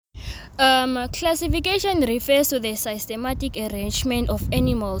Classification refers to the systematic arrangement of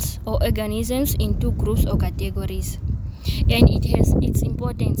animals or organisms into groups or categories, and it has its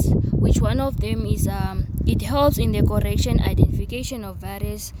importance, which one of them is it helps in the correct identification of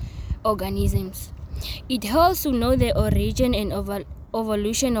various organisms. It helps to know the origin and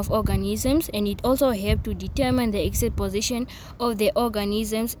evolution of organisms, and it also helps to determine the exact position of the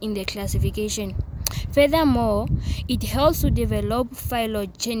organisms in the classification. Furthermore, it helps to develop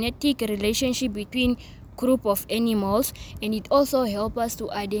phylogenetic relationship between group of animals, and it also helps us to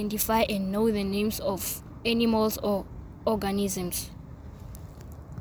identify and know the names of animals or organisms.